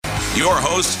Your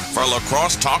host for La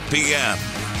Crosse Talk PM,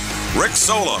 Rick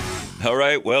Solem. All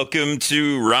right, welcome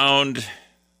to round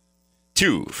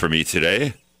 2 for me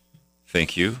today.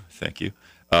 Thank you.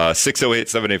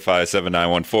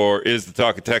 608-785-7914 is the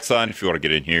talk and text line. If you want to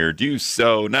get in here, do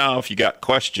so now. If you got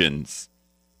questions,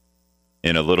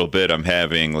 in a little bit, I'm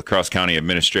having La Crosse County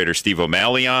Administrator Steve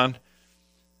O'Malley on.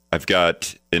 I've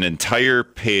got an entire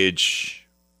page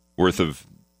worth of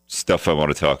stuff I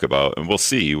want to talk about, and we'll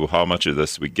see how much of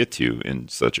this we get to in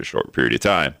such a short period of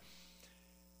time.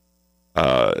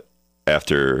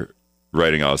 After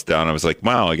writing all this down, I was like,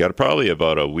 wow, I got probably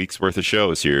about a week's worth of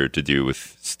shows here to do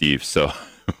with Steve, so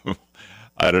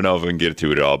I don't know if I can get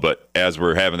to it all, but as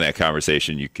we're having that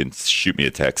conversation, you can shoot me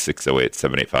a text,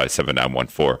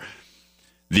 608-785-7914.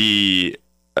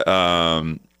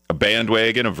 A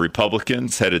bandwagon of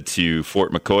Republicans headed to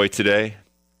Fort McCoy today,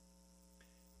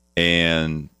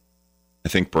 and I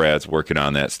think Brad's working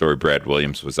on that story. Brad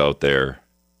Williams was out there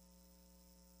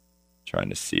trying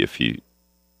to see if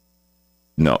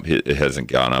No, it hasn't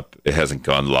gone up. It hasn't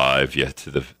gone live yet to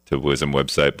the WISM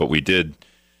website, but he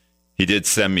did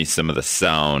send me some of the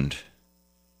sound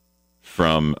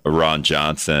from Ron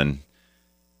Johnson.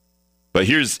 But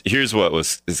here's what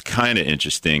is kind of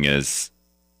interesting is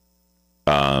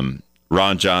Ron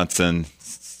Johnson,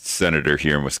 senator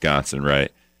here in Wisconsin,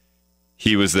 right?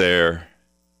 He was there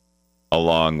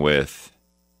along with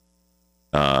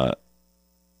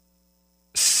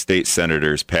state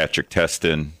senators Patrick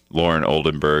Teston, Lauren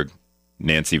Oldenburg,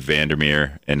 Nancy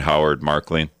Vandermeer, and Howard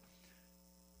Markling.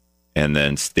 And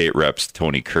then State Rep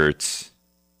Tony Kurtz.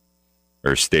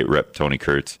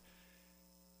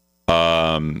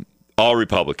 All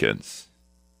Republicans.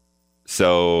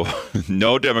 So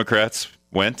no Democrats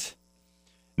went.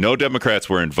 No Democrats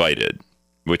were invited,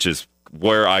 which is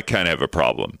where I kind of have a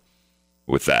problem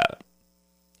with that.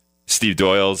 Steve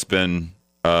Doyle's been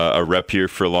a rep here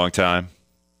for a long time.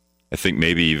 I think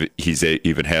maybe he's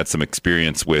even had some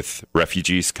experience with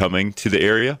refugees coming to the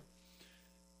area,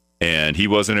 and he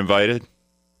wasn't invited.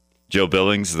 Joe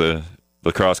Billings, the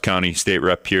La Crosse County state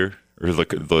rep here, or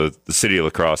the city of La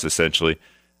Crosse, essentially,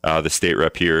 the state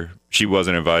rep here, she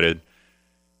wasn't invited.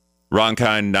 Ron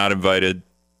Kine, not invited.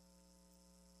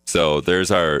 So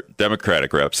there's our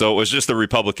Democratic rep. So it was just a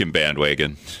Republican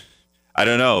bandwagon. I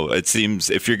don't know. It seems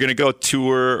if you're going to go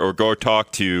tour or go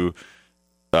talk to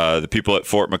the people at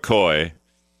Fort McCoy,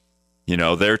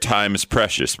 their time is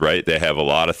precious, right? They have a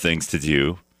lot of things to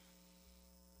do.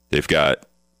 They've got,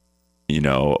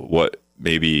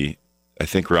 maybe, I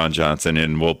think Ron Johnson,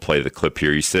 and we'll play the clip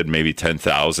here, he said maybe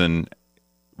 10,000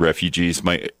 refugees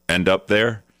might end up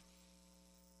there.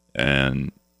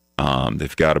 And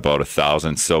they've got about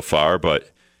 1,000 so far,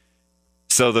 but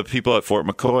so the people at Fort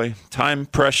McCoy, time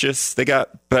precious. They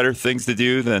got better things to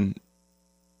do than,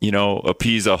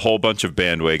 appease a whole bunch of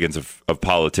bandwagons of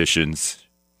politicians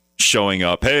showing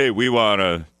up. Hey, we want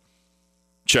to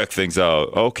check things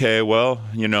out. Okay, well,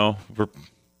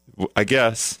 I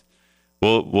guess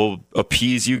we'll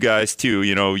appease you guys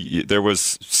too. There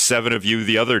was 7 of you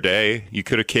the other day. You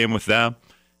could have came with them.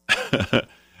 I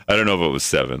don't know if it was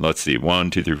 7. Let's see.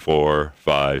 1, 2, 3, 4,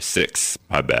 5, 6.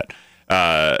 My bad.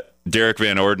 Derek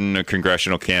Van Orden, a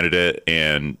congressional candidate,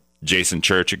 and Jason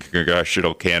Church, a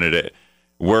congressional candidate,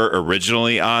 were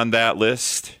originally on that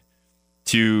list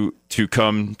to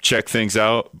come check things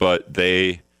out, but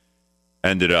they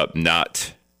ended up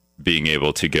not being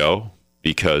able to go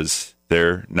because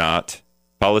they're not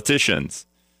politicians.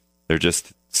 They're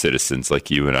just citizens like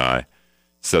you and I.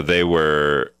 So they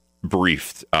were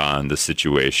briefed on the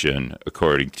situation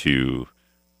according to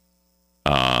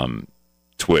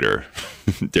Twitter.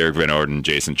 Derek Van Orden,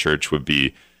 Jason Church would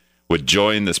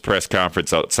join this press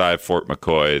conference outside Fort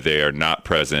McCoy. They are not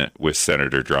present with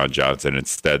Senator Ron Johnson.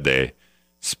 Instead, they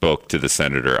spoke to the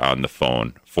senator on the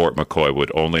phone. Fort McCoy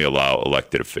would only allow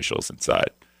elected officials inside,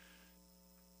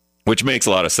 which makes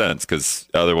a lot of sense because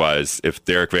otherwise, if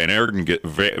Derek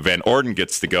Van Orden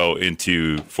gets to go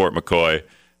into Fort McCoy,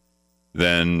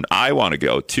 then I want to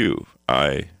go too.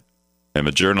 I am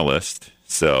a journalist,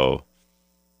 so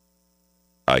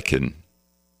I can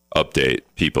update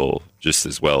people just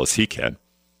as well as he can.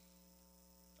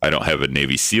 I don't have a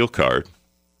Navy SEAL card,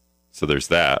 so there's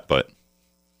that. But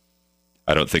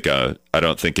I don't think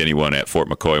anyone at Fort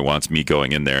McCoy wants me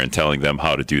going in there and telling them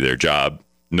how to do their job,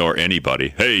 nor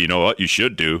anybody. Hey, you know what you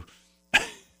should do?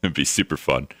 It'd be super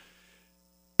fun.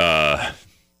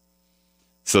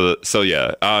 So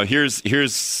yeah.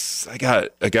 Here's I got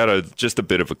just a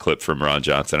bit of a clip from Ron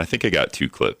Johnson. I think I got 2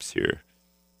 clips here.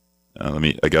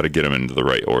 I got to get them into the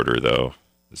right order, though.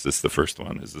 Is this the first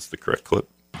one? Is this the correct clip?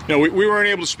 No, we weren't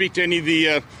able to speak to any of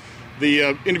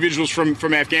the individuals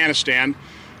from Afghanistan.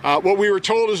 What we were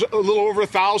told is a little over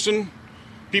 1,000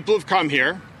 people have come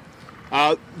here.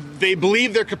 They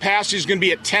believe their capacity is going to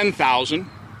be at 10,000.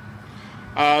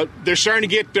 They're starting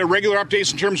to get regular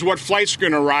updates in terms of what flights are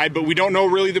going to arrive, but we don't know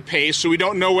really the pace, so we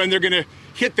don't know when they're going to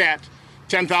hit that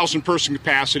 10,000 person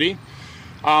capacity.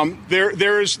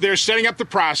 They're setting up the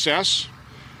process.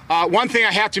 One thing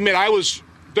I have to admit,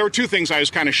 there were two things I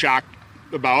was kind of shocked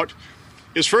about.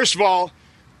 Is first of all,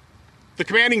 the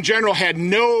commanding general had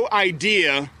no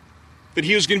idea that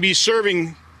he was going to be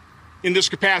serving in this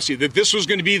capacity, that this was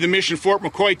going to be the mission Fort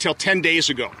McCoy till 10 days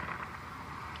ago.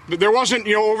 There wasn't,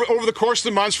 over the course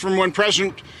of the months from when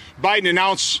President Biden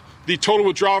announced the total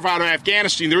withdrawal out of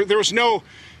Afghanistan, there was no,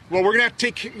 well, we're going to have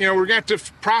to we're going to have to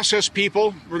process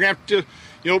people. We're going to have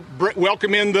to,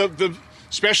 welcome in the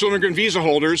special immigrant visa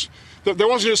holders. There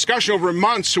wasn't a discussion over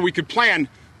months so we could plan.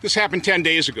 This happened 10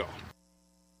 days ago.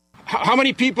 How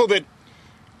many people that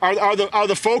are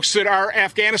the folks that are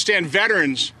Afghanistan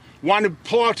veterans want to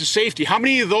pull out to safety? How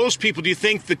many of those people do you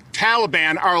think the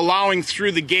Taliban are allowing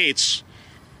through the gates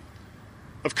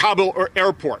of Kabul or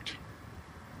airport?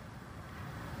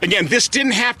 Again, this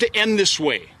didn't have to end this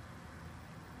way.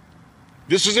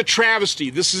 This is a travesty.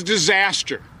 This is a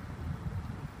disaster.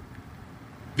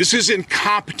 This is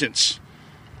incompetence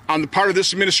on the part of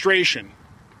this administration.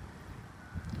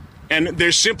 And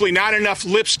there's simply not enough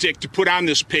lipstick to put on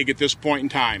this pig at this point in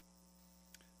time.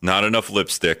 Not enough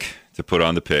lipstick to put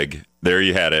on the pig. There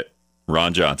you had it,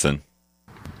 Ron Johnson.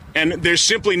 And there's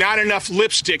simply not enough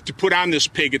lipstick to put on this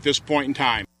pig at this point in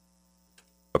time.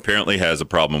 Apparently has a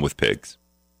problem with pigs.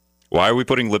 Why are we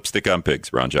putting lipstick on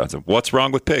pigs, Ron Johnson? What's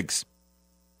wrong with pigs?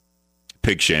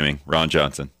 Pig shaming, Ron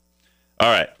Johnson. All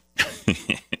right.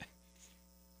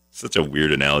 Such a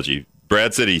weird analogy.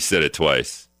 Brad said he said it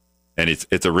twice. And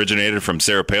it's originated from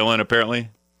Sarah Palin, apparently.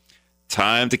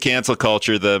 Time to cancel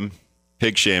culture them.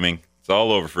 Pig shaming. It's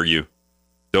all over for you.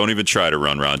 Don't even try to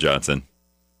run, Ron Johnson.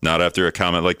 Not after a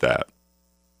comment like that.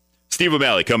 Steve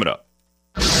O'Malley coming up.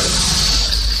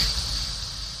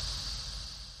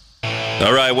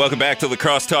 All right, welcome back to La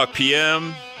Crosse Talk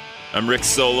PM. I'm Rick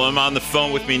Solom. On the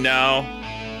phone with me now,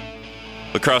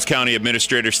 La Crosse County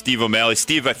Administrator Steve O'Malley.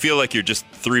 Steve, I feel like you're just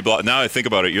 3 blocks. Now I think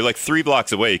about it, you're like 3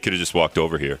 blocks away. You could have just walked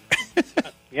over here.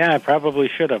 Yeah, I probably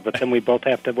should have, but then we both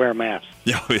have to wear masks.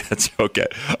 Yeah, that's okay.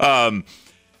 I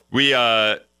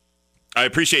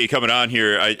appreciate you coming on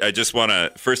here. I just want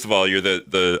to, first of all, you're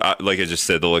the like I just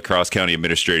said, the La Crosse County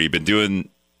Administrator. You've been doing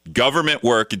government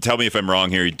work, and tell me if I'm wrong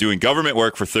here. You're doing government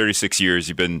work for 36 years.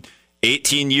 You've been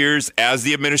 18 years as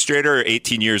the administrator or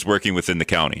 18 years working within the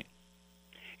county?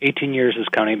 18 years as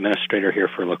county administrator here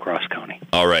for La Crosse County.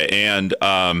 All right, and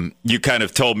you kind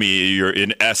of told me you're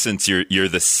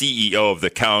the CEO of the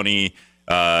county,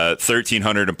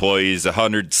 1,300 employees,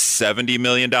 $170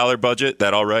 million budget.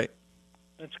 That all right?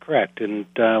 That's correct, and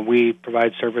we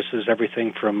provide services,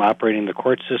 everything from operating the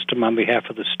court system on behalf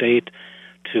of the state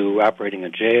to operating a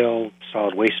jail,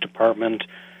 solid waste department,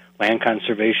 land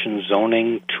conservation,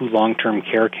 zoning, 2 long-term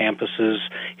care campuses,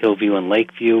 Hillview and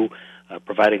Lakeview,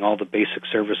 providing all the basic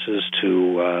services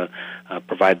to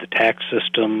provide the tax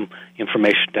system,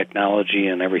 information technology,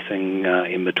 and everything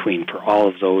in between for all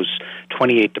of those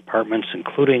 28 departments,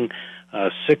 including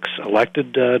 6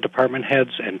 elected department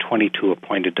heads and 22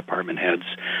 appointed department heads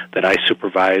that I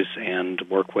supervise and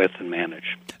work with and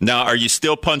manage. Now, are you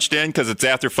still punched in? Because it's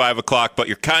after 5 o'clock, but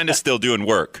you're kind of still doing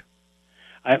work.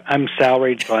 I'm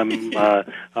salaried, so I'm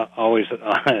always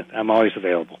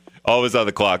available. Always on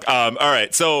the clock. All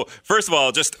right. So first of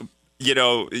all, just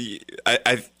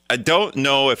I don't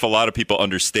know if a lot of people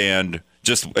understand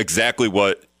just exactly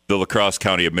what the La Crosse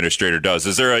County Administrator does.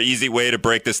 Is there an easy way to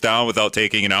break this down without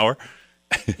taking an hour?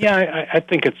 Yeah, I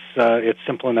think it's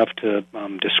simple enough to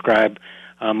describe.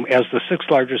 As the 6th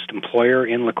largest employer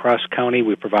in La Crosse County,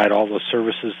 we provide all those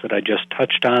services that I just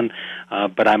touched on,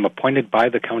 but I'm appointed by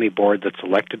the county board that's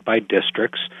elected by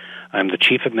districts. I'm the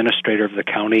chief administrator of the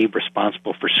county,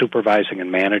 responsible for supervising and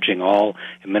managing all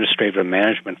administrative and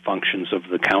management functions of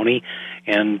the county,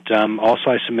 and also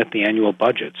I submit the annual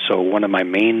budget. So one of my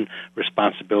main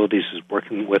responsibilities is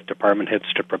working with department heads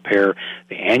to prepare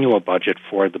the annual budget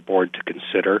for the board to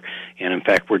consider, and in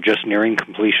fact we're just nearing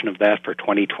completion of that for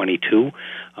 2022,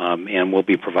 and we'll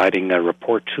be providing a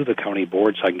report to the county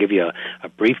board, so I can give you a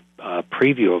brief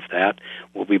preview of that.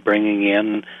 We'll be bringing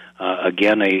in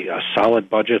Again, a solid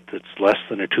budget that's less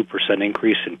than a 2%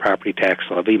 increase in property tax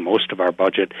levy. Most of our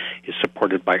budget is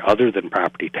supported by other than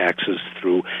property taxes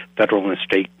through federal and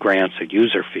state grants and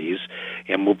user fees.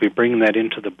 And we'll be bringing that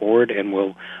into the board, and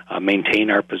we'll maintain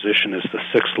our position as the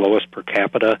sixth lowest per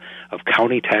capita of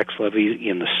county tax levy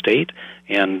in the state,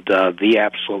 and the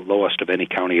absolute lowest of any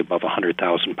county above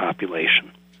 100,000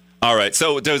 population. All right.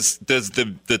 So does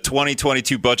the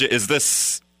 2022 budget, is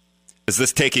this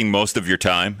taking most of your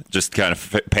time, just kind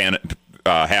of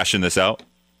hashing this out?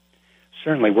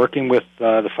 Certainly. Working with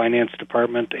the finance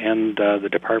department and the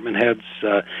department heads,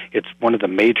 it's one of the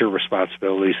major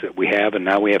responsibilities that we have, and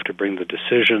now we have to bring the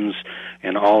decisions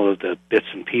and all of the bits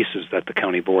and pieces that the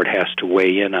county board has to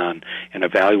weigh in on and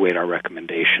evaluate our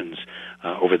recommendations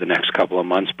over the next couple of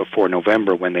months before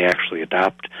November, when they actually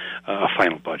adopt a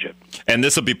final budget. And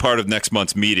this will be part of next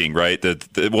month's meeting, right?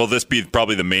 Will this be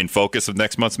probably the main focus of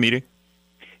next month's meeting?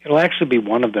 It'll actually be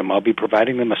one of them. I'll be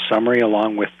providing them a summary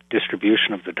along with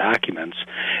distribution of the documents,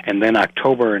 and then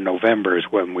October and November is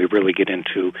when we really get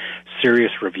into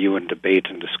serious review and debate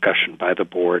and discussion by the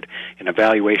board and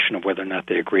evaluation of whether or not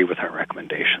they agree with our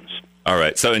recommendations. All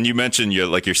right. So, and you mentioned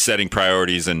you're setting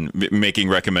priorities and making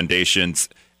recommendations.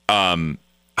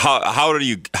 How do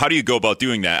you go about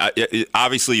doing that?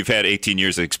 Obviously, you've had 18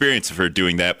 years of experience for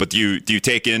doing that, but do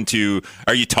you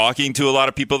are you talking to a lot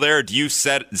of people there? Or do you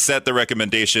set the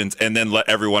recommendations and then let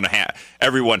everyone hack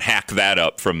that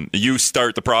up? From you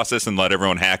start the process and let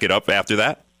everyone hack it up after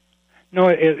that? No,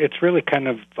 it's really kind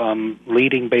of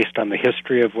leading based on the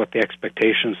history of what the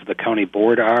expectations of the county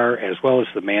board are, as well as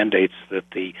the mandates that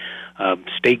the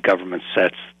state government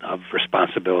sets of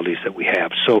responsibilities that we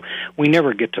have. So we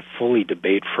never get to fully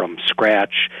debate from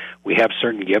scratch. We have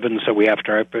certain givens, so we have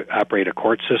to operate a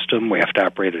court system, we have to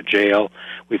operate a jail.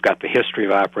 We've got the history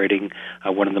of operating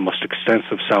one of the most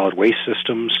extensive solid waste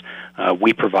systems.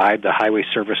 We provide the highway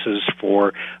services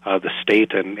for the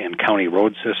state and county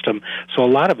road system. So a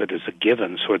lot of it is a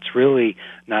given, so it's really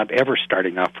not ever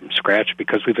starting off from scratch,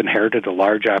 because we've inherited a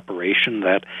large operation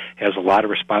that has a lot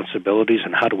of responsibilities,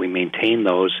 and how do we maintain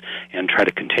those and try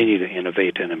to continue to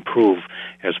innovate and improve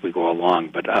as we go along.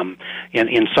 But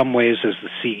in some ways, as the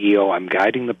CEO, I'm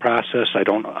guiding the process. I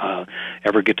don't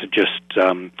ever get to just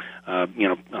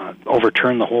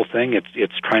overturn the whole thing.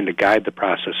 It's trying to guide the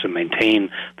process and maintain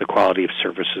the quality of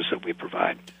services that we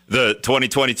provide. The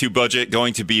 2022 budget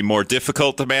going to be more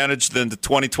difficult to manage than the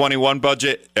 2021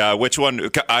 budget? Which one?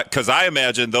 Because I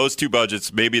imagine those two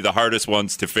budgets may be the hardest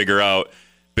ones to figure out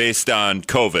based on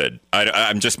COVID.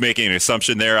 I'm just making an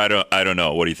assumption there. I don't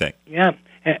know. What do you think? Yeah.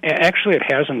 Actually, it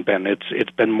hasn't been.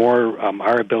 It's been more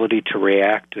our ability to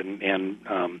react and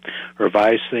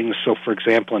revise things. So, for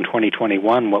example, in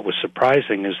 2021, what was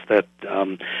surprising is that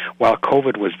while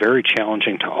COVID was very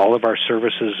challenging to all of our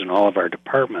services and all of our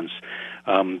departments,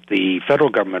 the federal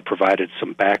government provided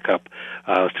some backup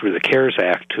through the CARES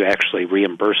Act to actually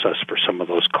reimburse us for some of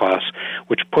those costs,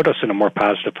 which put us in a more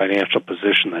positive financial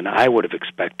position than I would have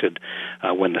expected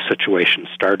when the situation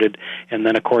started. And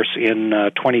then, of course, in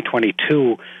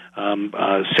 2022,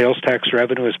 sales tax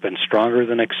revenue has been stronger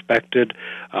than expected,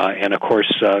 and of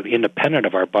course, independent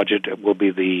of our budget will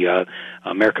be the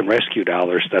American Rescue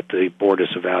dollars that the board is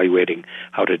evaluating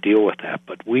how to deal with that.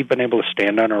 But we've been able to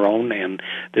stand on our own, and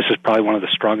this is probably one of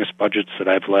the strongest budgets that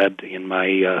I've led in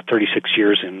my 36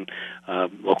 years in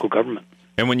local government.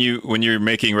 And when you're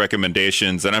making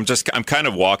recommendations, and I'm kind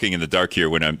of walking in the dark here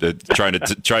when I'm trying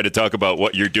to talk about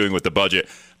what you're doing with the budget.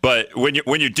 But when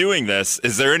you're doing this,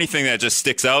 is there anything that just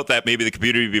sticks out that maybe the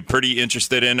community would be pretty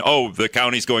interested in? Oh, the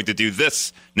county's going to do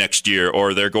this next year,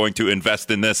 or they're going to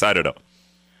invest in this. I don't know.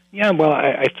 Yeah, well,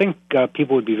 I think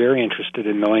people would be very interested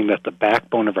in knowing that the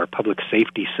backbone of our public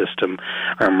safety system,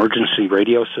 our emergency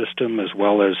radio system, as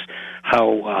well as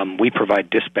how we provide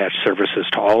dispatch services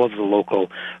to all of the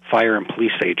local fire and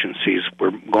police agencies.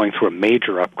 We're going through a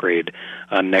major upgrade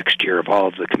next year of all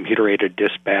of the computer-aided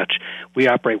dispatch. We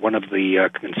operate one of the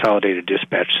consolidated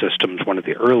dispatch systems, one of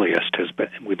the earliest.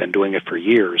 We've been doing it for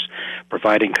years,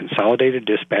 providing consolidated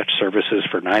dispatch services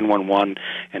for 911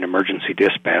 and emergency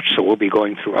dispatch. So we'll be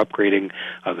going through upgrading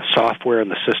the software and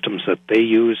the systems that they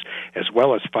use, as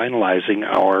well as finalizing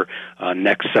our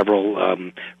next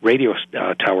several radio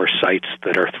tower sites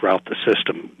that are throughout the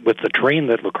system. With the terrain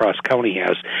that La Crosse County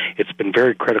has, it's been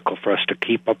very critical for us to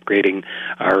keep upgrading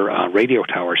our radio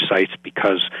tower sites,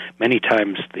 because many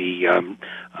times the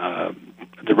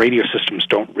radio systems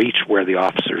don't reach where the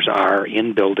officers are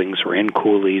in buildings or in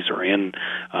coulees or in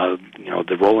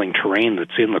the rolling terrain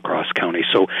that's in La Crosse County.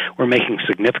 So we're making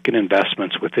significant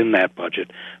investments within that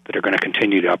budget that are going to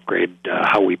continue to upgrade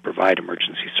how we provide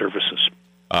emergency services.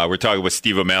 We're talking with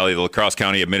Steve O'Malley, the La Crosse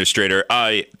County Administrator.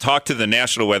 I talked to the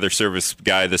National Weather Service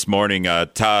guy this morning,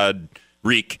 Todd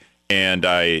Reek, and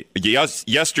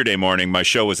yesterday morning my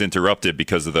show was interrupted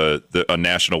because of a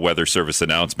National Weather Service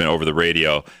announcement over the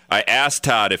radio. I asked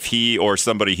Todd if he or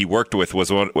somebody he worked with was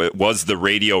the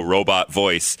radio robot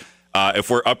voice. If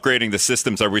we're upgrading the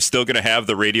systems, are we still going to have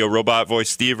the radio robot voice,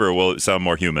 Steve, or will it sound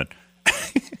more human?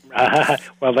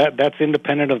 Well, that's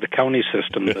independent of the county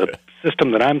system. The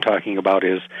system that I'm talking about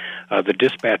is the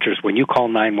dispatchers. When you call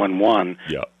 911,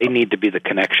 they need to be the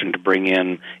connection to bring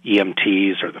in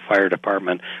EMTs or the fire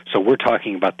department. So we're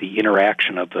talking about the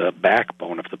interaction of the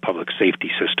backbone of the public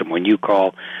safety system. When you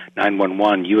call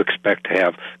 911, you expect to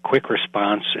have quick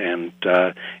response and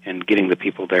getting the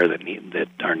people there that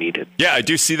are needed. Yeah, I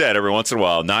do see that every once in a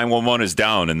while. 911 is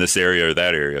down in this area or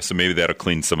that area, so maybe that'll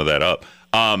clean some of that up.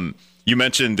 You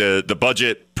mentioned the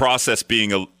budget process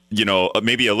being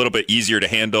maybe a little bit easier to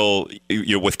handle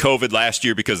with COVID last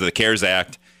year because of the CARES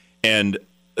Act, and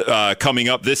coming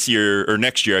up this year or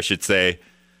next year, I should say,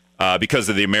 because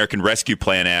of the American Rescue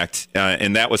Plan Act,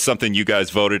 and that was something you guys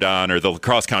voted on, or the La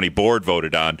Crosse County Board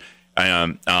voted on,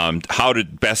 how to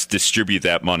best distribute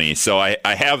that money. So I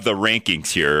have the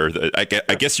rankings here.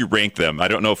 I guess you ranked them. I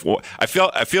don't know if I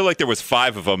feel like there was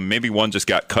 5 of them. Maybe one just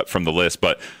got cut from the list,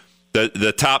 but.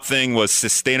 The top thing was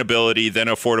sustainability, then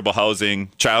affordable housing,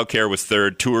 childcare was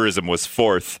 3rd, tourism was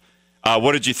 4th.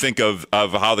 What did you think of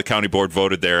how the county board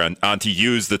voted there on to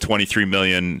use the $23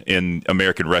 million in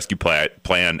American Rescue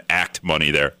Plan Act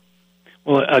money there?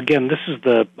 Well, again, this is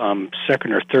the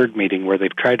second or third meeting where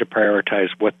they've tried to prioritize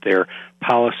what their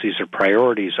policies or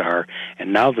priorities are,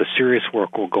 and now the serious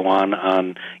work will go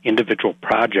on individual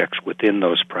projects within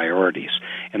those priorities.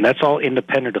 And that's all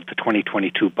independent of the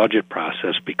 2022 budget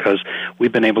process because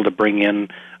we've been able to bring in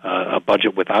a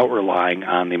budget without relying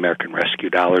on the American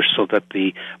Rescue dollars so that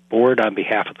the board, on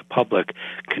behalf of the public,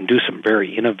 can do some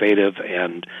very innovative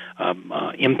and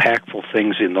impactful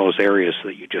things in those areas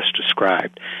that you just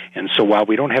described. And so while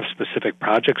we don't have specific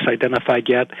projects identified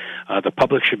yet, the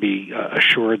public should be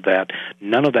assured that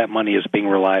none of that money is being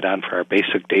relied on for our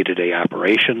basic day-to-day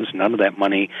operations. None of that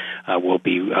money will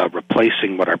be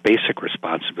replacing what our basic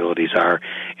responsibilities are.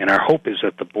 And our hope is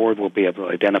that the board will be able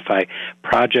to identify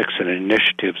projects and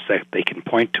initiatives that they can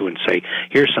point to and say,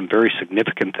 here's some very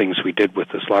significant things we did with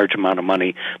this large amount of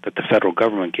money that the federal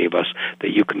government gave us,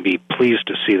 that you can be pleased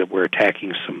to see that we're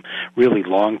attacking some really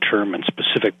long-term and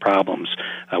specific problems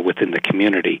within the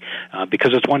community.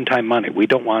 Because it's one-time money. We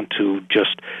don't want to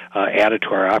just add it to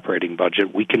our operating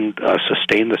budget. We can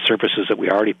sustain the services that we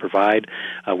already provide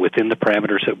within the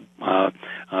parameters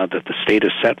that the state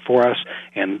has set for us,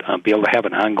 and be able to have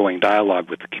an ongoing dialogue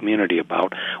with the community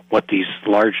about what these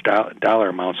large dollar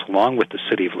amounts, along with the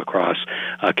city of La Crosse,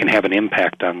 can have an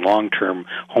impact on long-term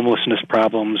homelessness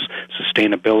problems,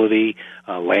 sustainability,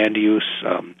 land use,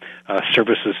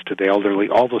 services to the elderly,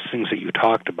 all those things that you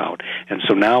talked about. And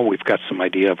so now we've got some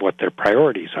idea of what their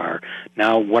priorities are.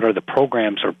 Now, what are the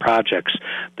programs or projects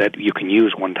that you can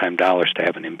use one-time dollars to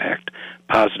have an impact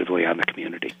positively on the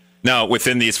community? Now,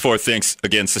 within these 4 things,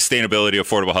 again, sustainability,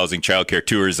 affordable housing, childcare,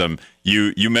 tourism,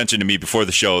 you mentioned to me before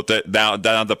the show that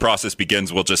now the process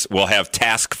begins. We'll have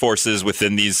task forces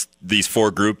within these 4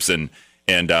 groups, and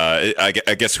I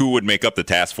guess who would make up the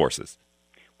task forces?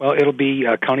 Well, it'll be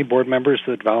county board members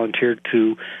that volunteered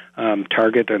to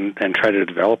target and try to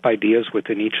develop ideas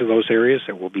within each of those areas.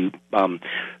 There will be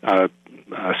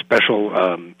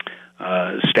special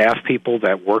staff people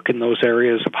that work in those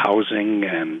areas of housing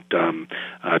and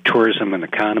tourism and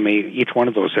economy. Each one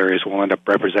of those areas will end up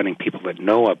representing people that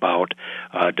know about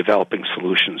developing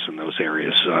solutions in those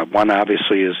areas. One,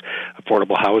 obviously, is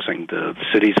affordable housing. The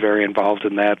city's very involved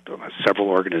in that. Several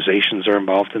organizations are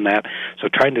involved in that. So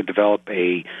trying to develop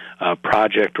a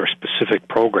project or specific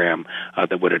program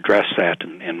that would address that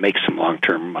and make some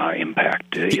long-term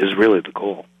impact is really the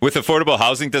goal. With affordable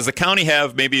housing, does the county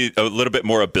have maybe a little bit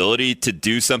more ability to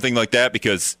do something like that?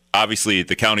 Because obviously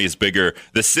the county is bigger.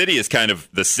 The city is kind of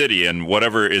the city, and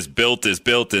whatever is built,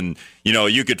 and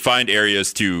you could find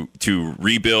areas to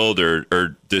rebuild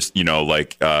or just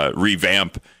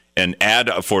revamp and add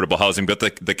affordable housing. But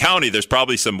the county, there's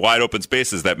probably some wide open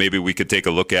spaces that maybe we could take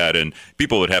a look at, and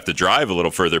people would have to drive a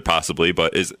little further possibly.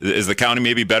 But is the county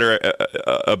maybe better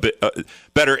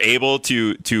able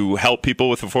to help people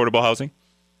with affordable housing?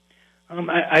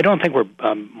 I don't think we're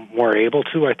more able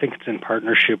to. I think it's in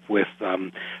partnership with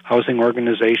housing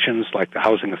organizations like the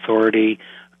Housing Authority,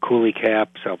 Coulee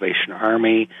Cap, Salvation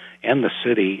Army, and the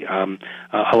city.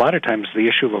 A lot of times the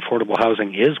issue of affordable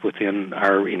housing is within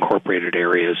our incorporated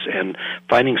areas, and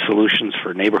finding solutions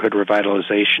for neighborhood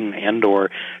revitalization and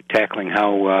or tackling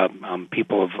how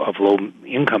people of low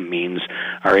income means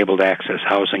are able to access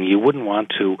housing. You wouldn't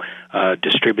want to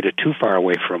distribute it too far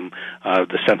away from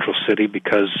the central city,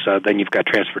 because then you've got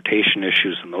transportation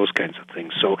issues and those kinds of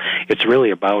things. So it's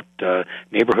really about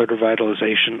neighborhood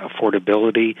revitalization,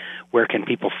 affordability. Where can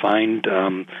people find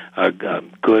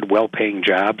good, well-paying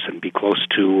jobs and be close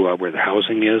to where the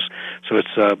housing is? So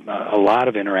it's a lot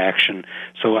of interaction.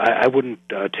 So I wouldn't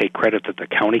take credit that the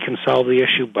county can solve the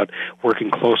issue, but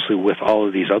working closely with all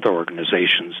of these other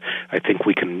organizations, I think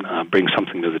we can bring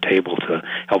something to the table to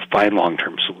help find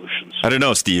long-term solutions. I don't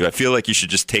know, Steve. I feel like you should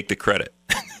just take the credit.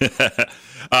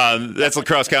 That's La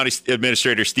Crosse County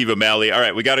Administrator Steve O'Malley. All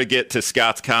right, we got to get to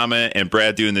Scott's comment and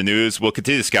Brad doing the news. We'll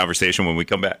continue this conversation when we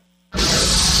come back.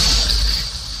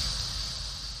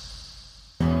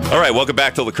 All right, welcome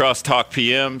back to La Crosse Talk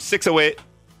PM.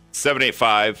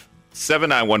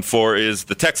 608-785-7914 is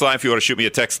the text line if you want to shoot me a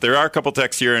text. There are a couple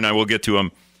texts here, and I will get to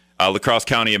them. La Crosse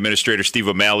County Administrator Steve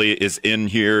O'Malley is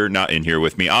not in here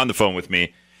with me, on the phone with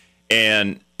me.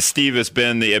 And Steve has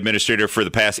been the administrator for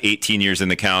the past 18 years in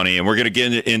the county, and we're going to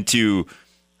get into,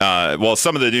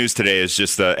 some of the news today is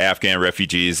just the Afghan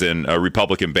refugees, and a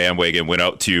Republican bandwagon went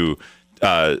out to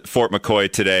Fort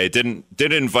McCoy today. Didn't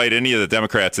invite any of the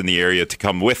Democrats in the area to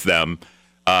come with them,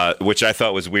 which I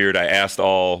thought was weird. I asked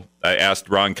Ron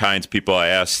Kynes people, I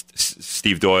asked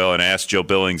Steve Doyle, and I asked Jill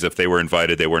Billings if they were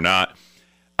invited. They were not.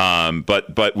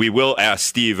 But we will ask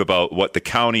Steve about what the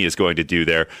county is going to do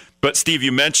there. But Steve,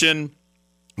 you mentioned,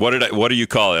 what do you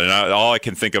call it? And all I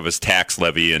can think of is tax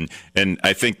levy, and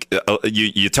I think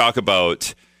you talk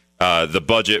about the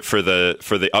budget for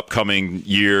the upcoming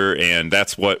year, and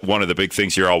that's one of the big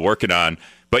things you're all working on.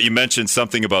 But you mentioned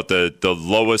something about the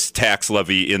lowest tax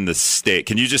levy in the state.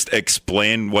 Can you just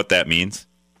explain what that means?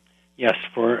 Yes,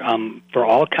 for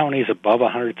all counties above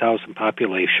 100,000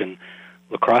 population,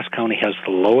 La Crosse County has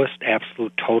the lowest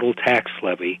absolute total tax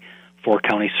levy for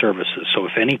county services. So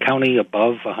if any county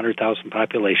above 100,000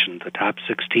 population, the top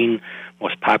 16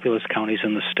 most populous counties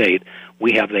in the state,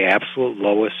 we have the absolute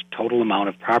lowest total amount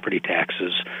of property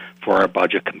taxes for our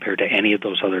budget compared to any of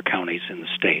those other counties in the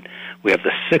state. We have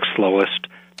the sixth lowest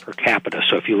per capita.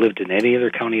 So if you lived in any other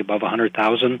county above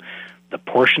 100,000, the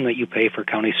portion that you pay for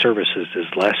county services is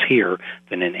less here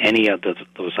than in any of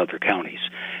those other counties.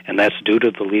 And that's due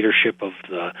to the leadership of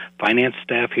the finance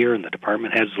staff here and the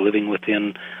department heads living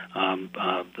within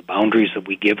the boundaries that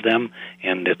we give them,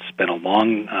 and it's been a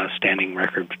long-standing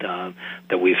record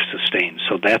that we've sustained.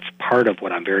 So that's part of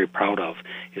what I'm very proud of,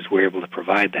 is we're able to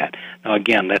provide that. Now,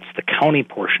 again, that's the county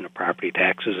portion of property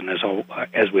taxes, and as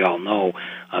we all know,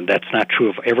 that's not true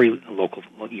of every local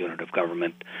unit of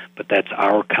government, but that's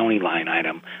our county line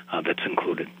item that's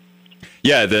included.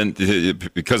 Yeah, then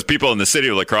because people in the city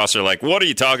of La Crosse are like, what are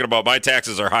you talking about? My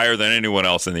taxes are higher than anyone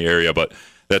else in the area, but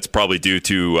that's probably due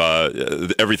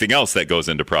to everything else that goes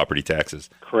into property taxes.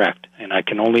 Correct, and I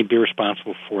can only be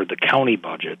responsible for the county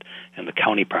budget and the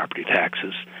county property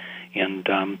taxes, and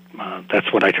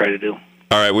that's what I try to do.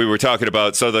 All right, we were talking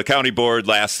about, so the county board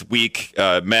last week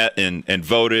met and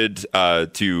voted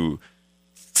to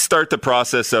start the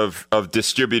process of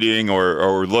distributing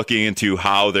or looking into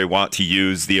how they want to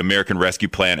use the American Rescue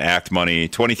Plan Act money,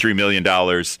 $23 million.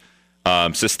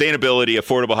 Sustainability,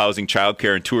 affordable housing,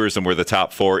 childcare, and tourism were the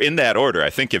top four in that order.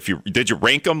 I think did you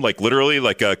rank them like literally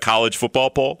like a college football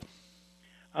poll?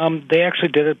 They actually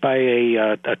did it by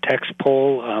a text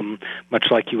poll,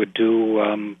 much like you would do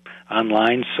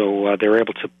online. So they were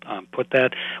able to put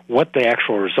that. What the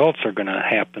actual results are going to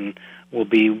happen will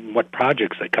be what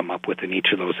projects they come up with in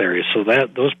each of those areas. So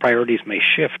that those priorities may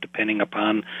shift depending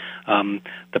upon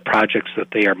the projects that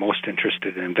they are most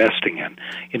interested in investing in.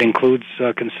 It includes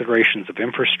considerations of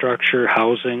infrastructure,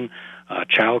 housing,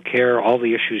 child care, all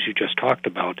the issues you just talked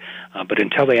about. But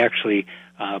until they actually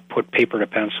put paper to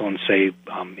pencil and say,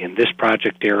 in this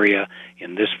project area,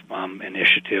 in this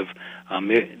initiative,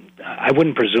 I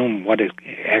wouldn't presume what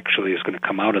actually is going to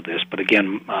come out of this. But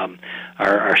again,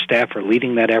 our staff are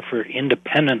leading that effort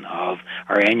independent of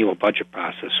our annual budget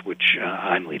process, which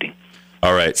I'm leading.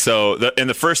 All right. So in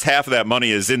the first half of that money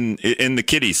is in the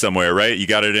kitty somewhere, right? You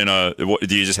got it in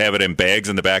do you just have it in bags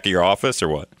in the back of your office or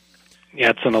what?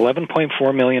 Yeah, it's an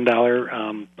 $11.4 million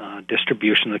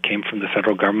distribution that came from the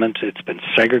federal government. It's been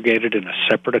segregated in a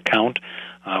separate account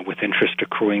with interest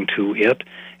accruing to it.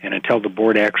 And until the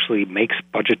board actually makes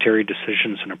budgetary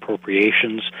decisions and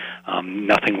appropriations,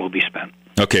 nothing will be spent.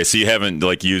 Okay, so you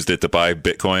haven't used it to buy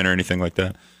Bitcoin or anything like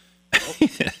that?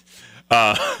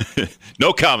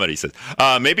 No comment, he says.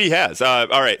 Maybe he has. All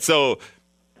right. So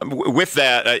with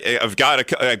that, I've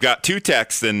got two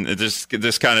texts, and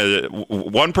this kind of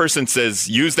one person says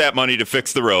use that money to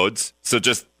fix the roads. So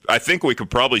I think we could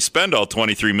probably spend all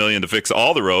 $23 million to fix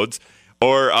all the roads.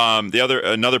 Or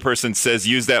another person says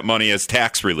use that money as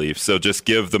tax relief. So just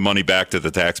give the money back to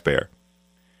the taxpayer.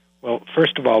 Well,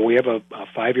 first of all, we have a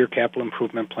 5-year capital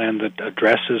improvement plan that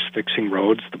addresses fixing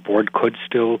roads. The board could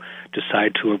still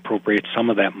decide to appropriate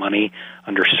some of that money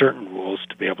under certain rules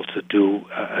to be able to do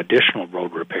additional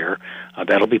road repair.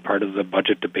 That'll be part of the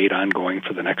budget debate ongoing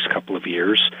for the next couple of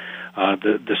years.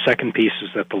 The second piece is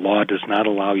that the law does not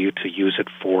allow you to use it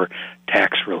for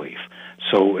tax relief.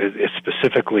 So it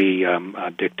specifically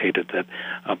dictated that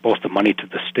both the money to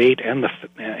the state and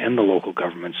the local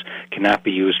governments cannot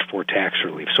be used for tax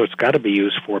relief. So it's got to be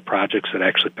used for projects that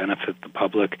actually benefit the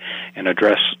public and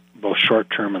address both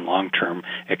short-term and long-term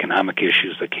economic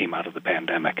issues that came out of the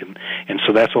pandemic. And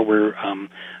so that's what we're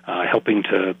helping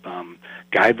to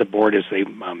guide the board as they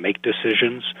make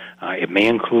decisions. It may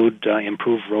include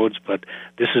improved roads, but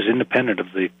this is independent of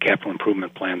the capital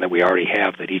improvement plan that we already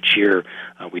have, that each year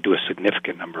we do a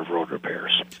significant number of road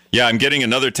repairs. Yeah, I'm getting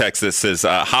another text that says,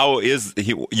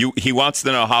 he wants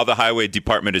to know how the highway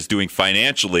department is doing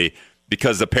financially,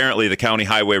 because apparently the county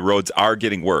highway roads are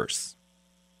getting worse.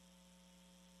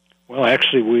 Well,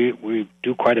 actually, we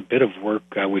do quite a bit of work.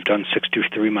 We've done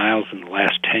 63 miles in the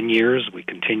last 10 years. We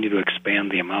continue to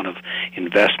expand the amount of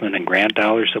investment and grant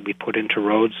dollars that we put into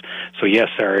roads. So, yes,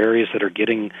 there are areas that are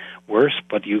getting worse,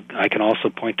 but I can also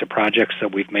point to projects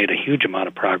that we've made a huge amount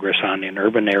of progress on in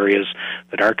urban areas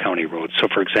that are county roads. So,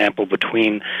 for example,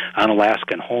 between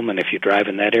Onalaska and Holman, if you drive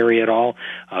in that area at all,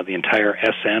 the entire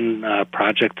SN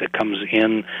project that comes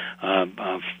in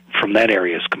from that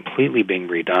area is completely being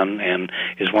redone and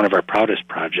is one of our proudest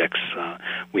projects.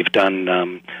 We've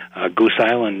done Goose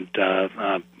Island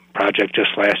project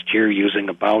just last year, using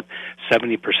about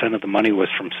 70% of the money was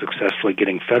from successfully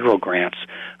getting federal grants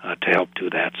to help do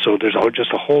that. So there's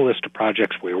just a whole list of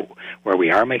projects where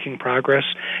we are making progress,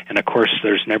 and of course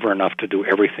there's never enough to do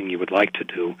everything you would like to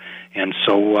do, and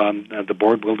so the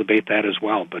board will debate that as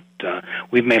well. But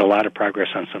we've made a lot of progress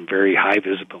on some very high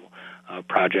visible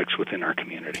projects within our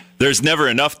community. There's never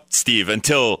enough, Steve,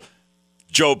 until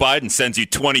Joe Biden sends you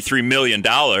 $23 million,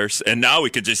 and now we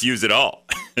could just use it all.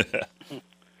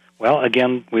 Well,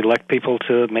 again, we elect people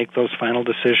to make those final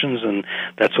decisions, and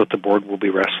that's what the board will be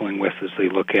wrestling with as they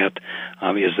look at,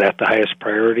 is that the highest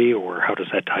priority, or how does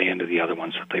that tie into the other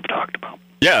ones that they've talked about?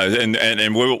 Yeah,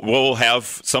 and we'll have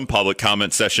some public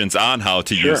comment sessions on how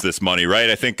to use this money, right?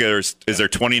 I think is there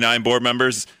 29 board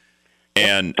members?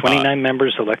 And 29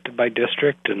 members elected by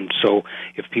district, and so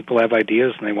if people have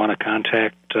ideas and they want to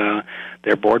contact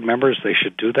their board members, they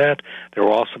should do that. There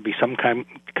will also be some kind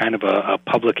of a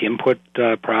public input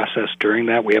process during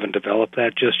that. We haven't developed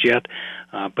that just yet,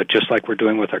 but just like we're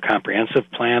doing with our comprehensive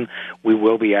plan, we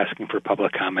will be asking for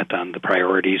public comment on the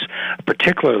priorities,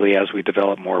 particularly as we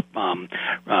develop more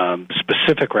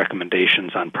specific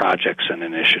recommendations on projects and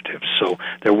initiatives. So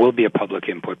there will be a public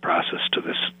input process to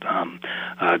this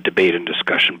debate and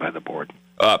discussion by the board.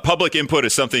 Public input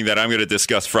is something that I'm going to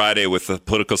discuss Friday with the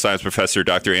political science professor,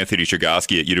 Dr. Anthony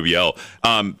Chergosky at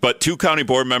UWL. But 2 county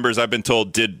board members, I've been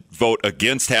told, did vote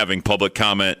against having public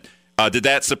comment. Did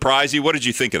that surprise you? What did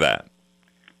you think of that?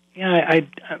 Yeah,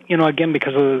 again,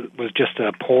 because it was just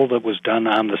a poll that was done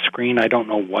on the screen, I don't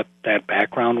know what that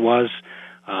background was.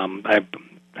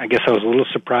 I guess I was a little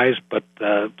surprised, but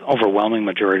the overwhelming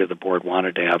majority of the board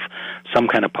wanted to have some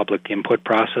kind of public input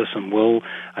process, and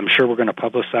I'm sure we're going to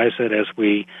publicize it as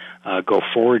we go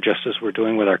forward, just as we're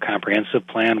doing with our comprehensive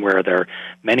plan, where there are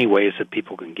many ways that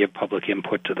people can give public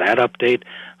input to that update.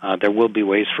 There will be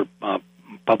ways for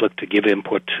public to give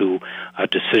input to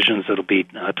decisions that will be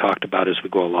talked about as we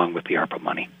go along with the ARPA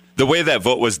money. The way that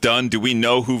vote was done, do we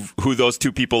know who those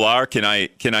 2 people are? Can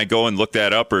I go and look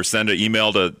that up or send an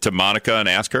email to Monica and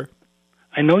ask her?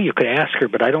 I know you could ask her,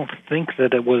 but I don't think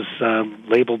that it was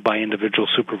labeled by individual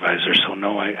supervisors. So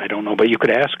no, I don't know. But you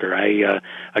could ask her. I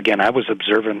was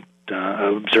observing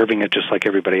it just like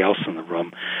everybody else in the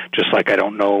room. Just like I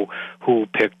don't know who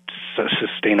picked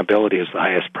sustainability as the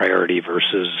highest priority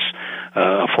versus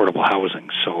affordable housing.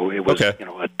 So it was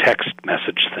a text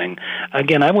message thing.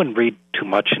 Again, I wouldn't read too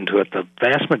much into it. The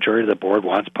vast majority of the board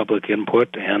wants public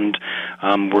input, and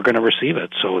we're going to receive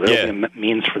it. So there'll be a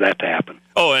means for that to happen.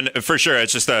 Oh, and for sure,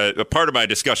 it's just a part of my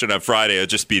discussion on Friday. It'll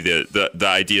just be the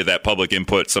idea that public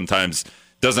input sometimes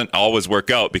doesn't always work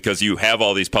out, because you have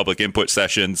all these public input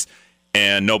sessions,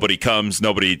 and nobody comes,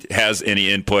 nobody has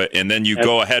any input, and then you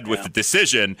go ahead with the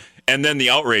decision, and then the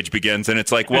outrage begins, and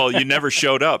it's like, well, you never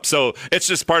showed up. So it's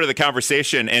just part of the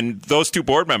conversation. And those two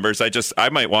board members, I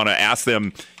might want to ask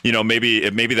them,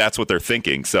 maybe that's what they're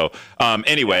thinking. So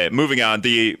anyway, moving on,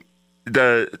 the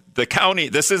county,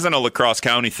 this isn't a La Crosse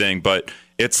County thing, but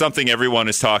it's something everyone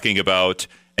is talking about.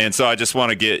 And so I just want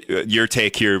to get your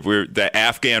take here. The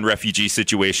Afghan refugee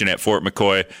situation at Fort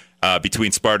McCoy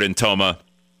between Sparta and Tomah.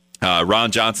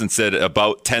 Ron Johnson said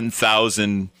about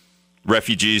 10,000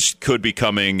 refugees could be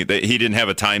coming. He didn't have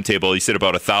a timetable. He said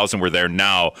about 1,000 were there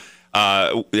now.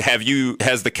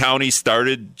 Has the county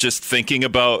started just thinking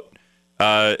about,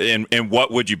 and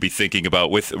what would you be thinking about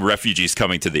with refugees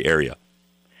coming to the area?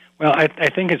 Well, I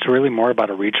think it's really more about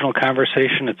a regional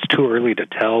conversation. It's too early to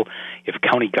tell if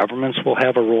county governments will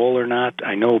have a role or not.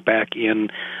 I know back in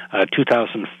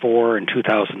 2004 and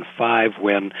 2005,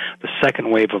 when the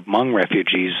second wave of Hmong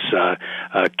refugees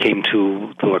came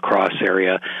to the La Crosse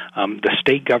area, the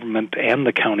state government and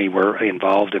the county were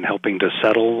involved in helping to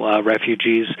settle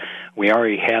refugees. We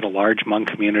already had a large Hmong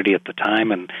community at the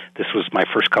time, and this was my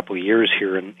first couple of years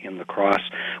here in La Crosse.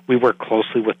 We worked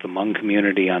closely with the Hmong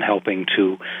community on helping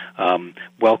to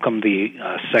welcome the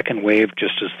second wave,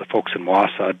 just as the folks in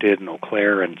Wausau did, in Eau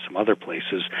Claire and some other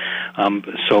places.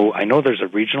 So I know there's a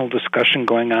regional discussion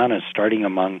going on and starting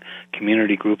among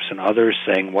community groups and others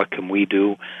saying, what can we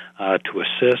do to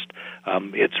assist?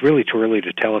 It's really too early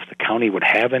to tell if the county would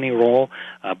have any role,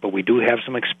 but we do have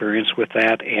some experience with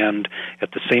that, and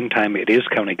at the same time, it is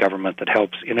county government that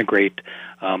helps integrate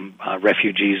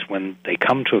refugees when they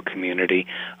come to a community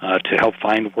to help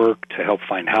find work, to help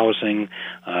find housing,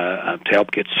 to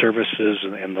help get services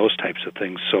and those types of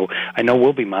things. So I know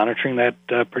we'll be monitoring that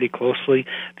pretty closely.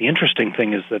 The interesting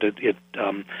thing is that it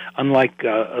unlike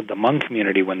the Hmong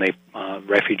community, when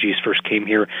refugees first came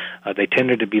here, they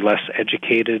tended to be less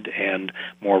educated and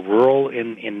more rural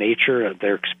in nature,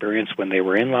 their experience when they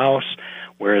were in Laos,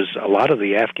 whereas a lot of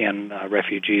the Afghan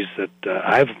refugees that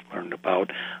I've learned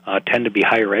about tend to be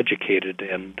higher educated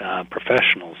and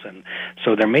professionals, and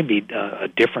so there may be a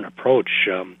different approach.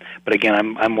 But again,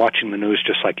 I'm watching the news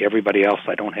just like everybody else.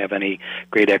 I don't have any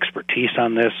great expertise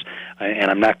on this,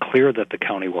 and I'm not clear that the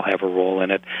county will have a role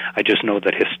in it. I just know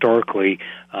that historically,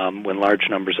 when large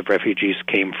numbers of refugees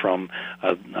came from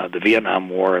the Vietnam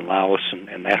War and Laos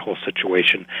and that whole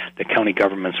situation, the county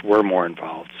governments were more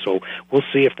involved. So we'll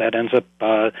see if that ends up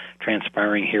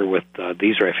transpiring here with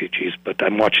these refugees. But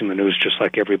I'm watching the news just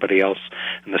like everybody else,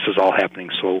 and this is all happening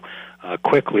so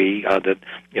quickly that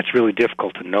it's really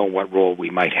difficult to know what role we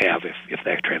might have if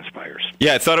that transpires.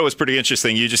 Yeah, I thought it was pretty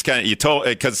interesting. You just you told,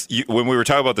 because when we were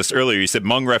talking about this earlier, you said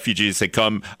Hmong refugees had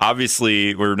come,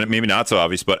 obviously, or maybe not so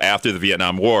obvious, but after the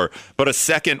Vietnam War. But a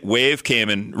second wave came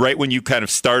in right when you kind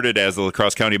of started as the La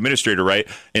Crosse County administrator, right,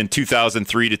 in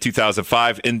 2003 to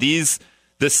 2005. And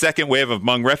the second wave of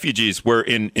Hmong refugees were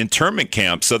in internment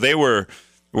camps. So they were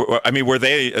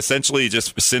they essentially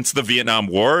just since the Vietnam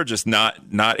War just not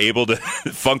able to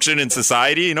function in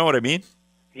society? You know what I mean?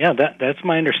 Yeah, that's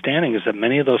my understanding, is that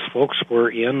many of those folks were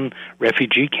in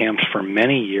refugee camps for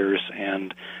many years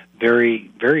and very,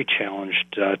 very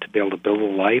challenged to be able to build a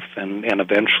life, and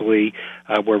eventually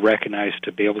were recognized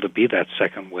to be able to be that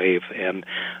second wave. And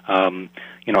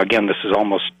again, this is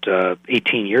almost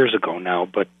 18 years ago now,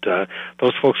 but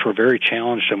those folks were very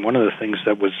challenged, and one of the things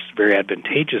that was very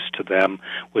advantageous to them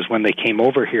was when they came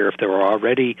over here, if there were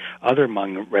already other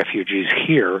Hmong refugees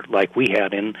here, like we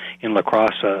had in La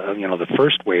Crosse, the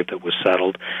first wave that was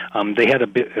settled, they had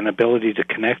an ability to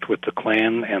connect with the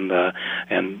clan and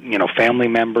family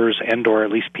members, and or at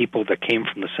least people that came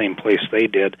from the same place they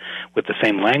did with the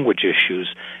same language issues.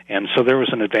 And so there was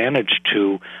an advantage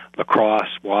to La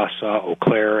Crosse, Wausau, Eau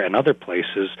Claire, and other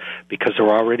places because there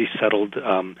were already settled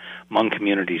Hmong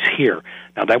communities here.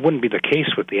 Now, that wouldn't be the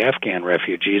case with the Afghan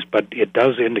refugees, but it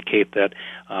does indicate that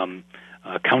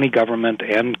county government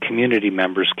and community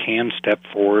members can step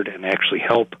forward and actually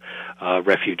help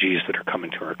refugees that are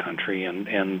coming to our country. And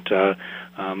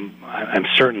I'm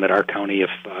certain that our county,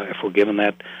 if we're given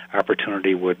that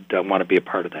opportunity, would want to be a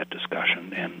part of that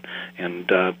discussion and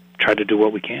try to do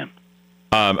what we can.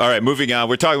 All right, moving on.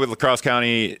 We're talking with La Crosse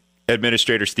County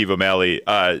Administrator Steve O'Malley.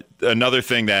 Another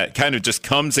thing that kind of just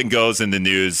comes and goes in the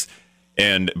news,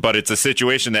 but it's a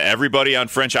situation that everybody on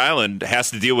French Island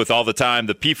has to deal with all the time,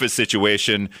 the PFAS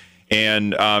situation.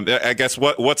 And I guess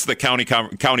what's the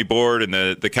county board and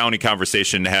the county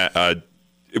conversation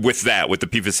with the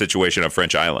PFAS situation on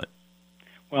French Island?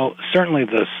 Well, certainly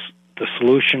the the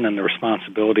solution and the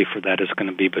responsibility for that is going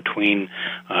to be between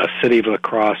City of La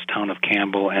Crosse, Town of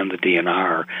Campbell, and the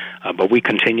DNR. But we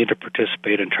continue to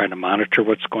participate and try to monitor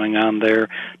what's going on there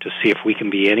to see if we can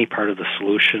be any part of the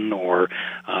solution or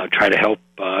try to help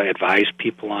advise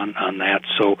people on that.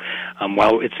 So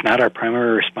while it's not our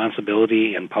primary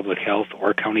responsibility in public health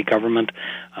or county government,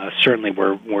 certainly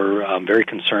we're very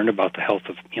concerned about the health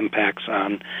of impacts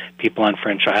on people on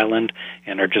French Island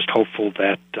and are just hopeful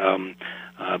that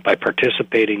by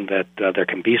participating that there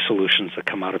can be solutions that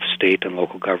come out of state and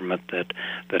local government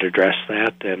that address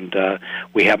that. And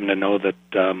we happen to know that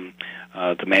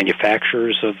the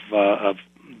manufacturers of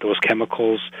those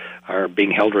chemicals are being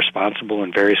held responsible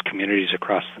in various communities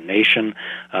across the nation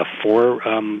for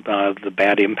the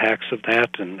bad impacts of that,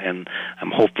 and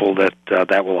I'm hopeful that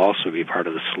that will also be part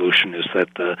of the solution, is that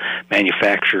the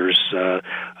manufacturers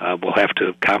will have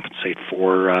to compensate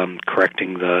for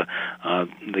correcting the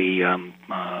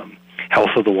health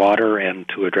of the water and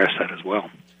to address that as well.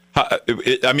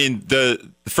 I mean,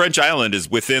 the French Island is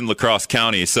within La Crosse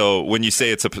County, so when you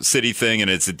say it's a city thing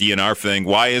and it's a DNR thing,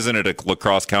 why isn't it a La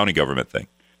Crosse County government thing?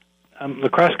 La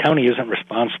Crosse County isn't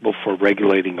responsible for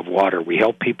regulating of water. We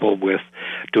help people with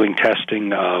doing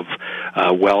testing of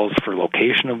wells for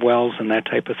location of wells and that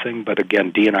type of thing, but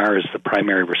again, DNR is the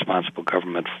primary responsible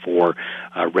government for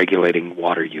regulating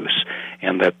water use,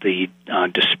 and that the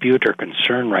dispute or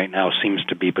concern right now seems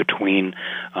to be between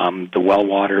the well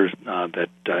water that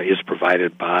is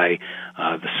provided by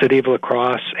the City of La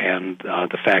Crosse and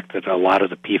the fact that a lot of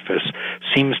the PFAS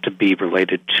seems to be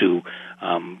related to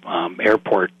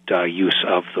airport use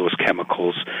of those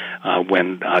chemicals.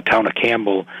 When Town of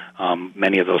Campbell,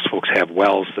 many of those folks have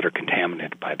wells that are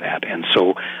contaminated by that. And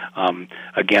so,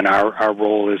 again, our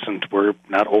role isn't, we're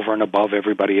not over and above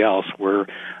everybody else. We're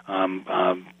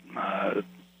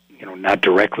not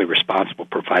directly responsible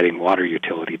providing water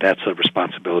utility. That's a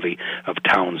responsibility of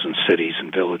towns and cities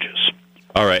and villages.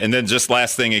 All right, and then just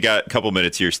last thing, I got a couple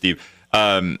minutes here, Steve.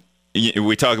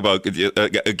 We talk about,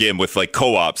 again, with like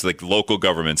co-ops, like local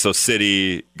government, so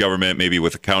city government, maybe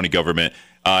with a county government.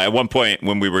 At one point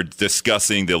when we were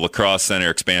discussing the La Crosse Center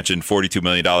expansion, $42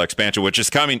 million expansion, which is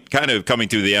kind of coming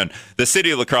to the end, the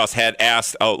city of La Crosse had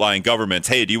asked outlying governments,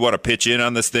 hey, do you want to pitch in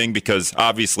on this thing? Because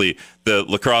obviously the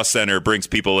La Crosse Center brings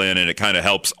people in and it kind of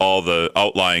helps all the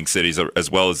outlying cities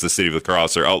as well as the city of La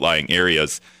Crosse or outlying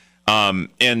areas.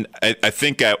 And I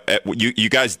think you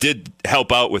guys did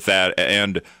help out with that,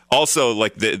 and also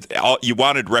like you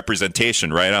wanted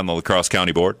representation, right, on the La Crosse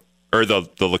County board or the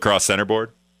La Crosse Center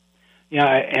board. Yeah,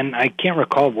 and I can't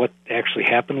recall what actually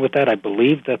happened with that. I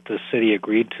believe that the city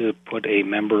agreed to put a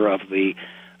member of the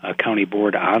county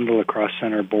board on the La Crosse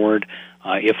Center board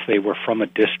if they were from a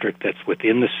district that's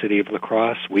within the city of La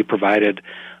Crosse. We provided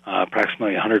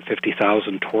approximately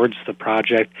 $150,000 towards the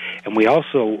project, and we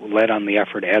also led on the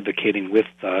effort advocating with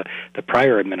the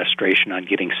prior administration on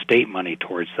getting state money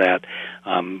towards that.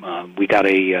 We got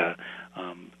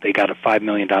they got a $5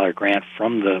 million grant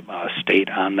from the state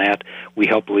on that. We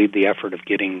helped lead the effort of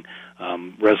getting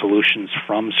resolutions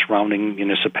from surrounding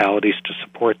municipalities to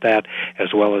support that,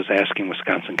 as well as asking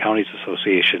Wisconsin Counties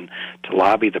Association to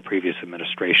lobby the previous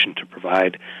administration to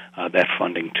provide that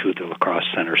funding to the La Crosse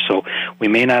Center. So we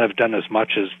may not have done as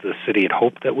much as the city had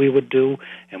hoped that we would do,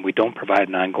 and we don't provide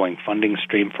an ongoing funding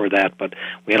stream for that, but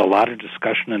we had a lot of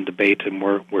discussion and debate, and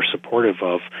we're supportive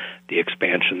of the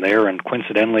expansion there. And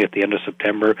coincidentally, at the end of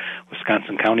September,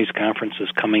 Wisconsin Counties Conference is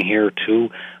coming here to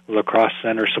La Crosse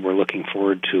Center, so we're looking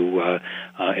forward to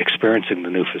experiencing the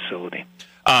new facility.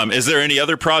 Is there any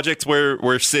other projects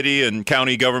where city and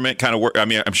county government kind of work? I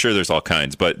mean, I'm sure there's all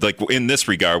kinds, but like in this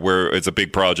regard, where it's a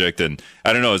big project, and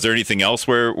I don't know, is there anything else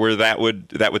where that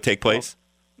would take place?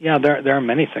 Yeah, there are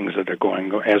many things that are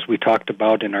going. As we talked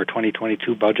about in our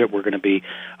 2022 budget, we're going to be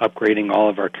upgrading all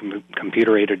of our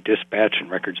computer-aided dispatch and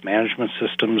records management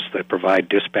systems that provide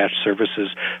dispatch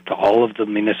services to all of the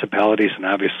municipalities. And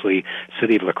obviously,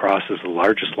 City of La Crosse is the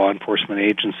largest law enforcement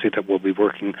agency that we'll be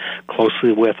working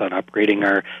closely with on upgrading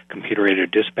our computer-aided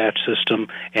dispatch system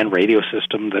and radio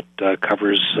system that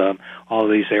covers all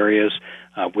of these areas.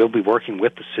 We'll be working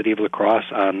with the City of La Crosse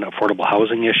on affordable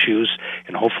housing issues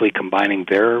and hopefully combining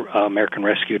their American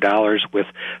Rescue dollars with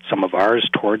some of ours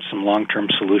towards some long-term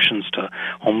solutions to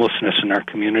homelessness in our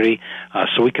community.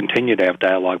 So we continue to have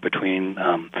dialogue between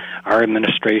our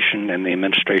administration and the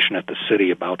administration at the city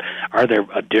about, are there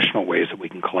additional ways that we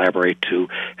can collaborate to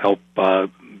help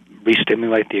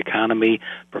re-stimulate the economy,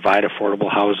 provide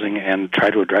affordable housing, and try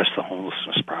to address the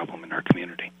homelessness problem in our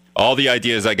community. All the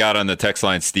ideas I got on the text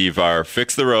line, Steve, are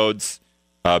fix the roads,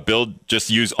 just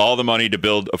use all the money to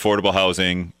build affordable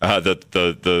housing,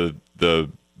 the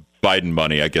Biden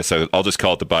money. I guess I'll just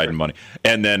call it the Biden money.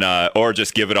 And then, or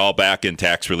just give it all back in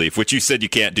tax relief, which you said you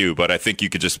can't do, but I think you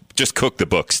could just cook the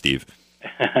book, Steve.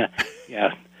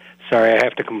 Yeah. Sorry, I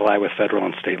have to comply with federal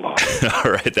and state law.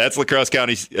 All right. That's La Crosse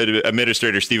County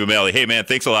Administrator Steve O'Malley. Hey, man,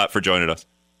 thanks a lot for joining us.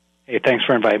 Hey, thanks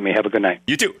for inviting me. Have a good night.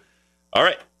 You too. All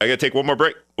right. I got to take one more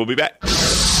break. We'll be back.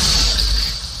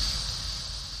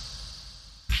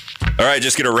 All right,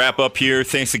 just going to wrap up here.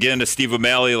 Thanks again to Steve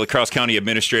O'Malley, La Crosse County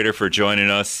Administrator, for joining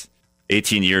us.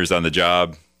 18 years on the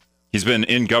job. He's been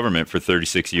in government for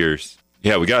 36 years.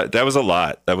 Yeah, that was a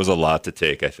lot. That was a lot to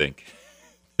take, I think.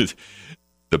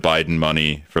 The Biden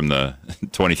money from the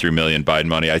 23 million Biden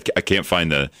money. I can't find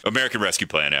the American Rescue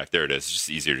Plan Act. There it is. It's just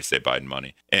easier to say Biden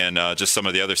money. And just some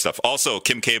of the other stuff. Also,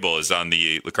 Kim Cable is on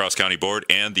the La Crosse County Board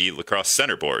and the La Crosse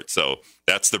Center Board. So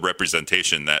that's the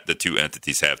representation that the two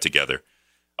entities have together.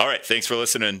 All right. Thanks for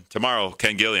listening. Tomorrow,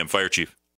 Ken Gilliam, Fire Chief.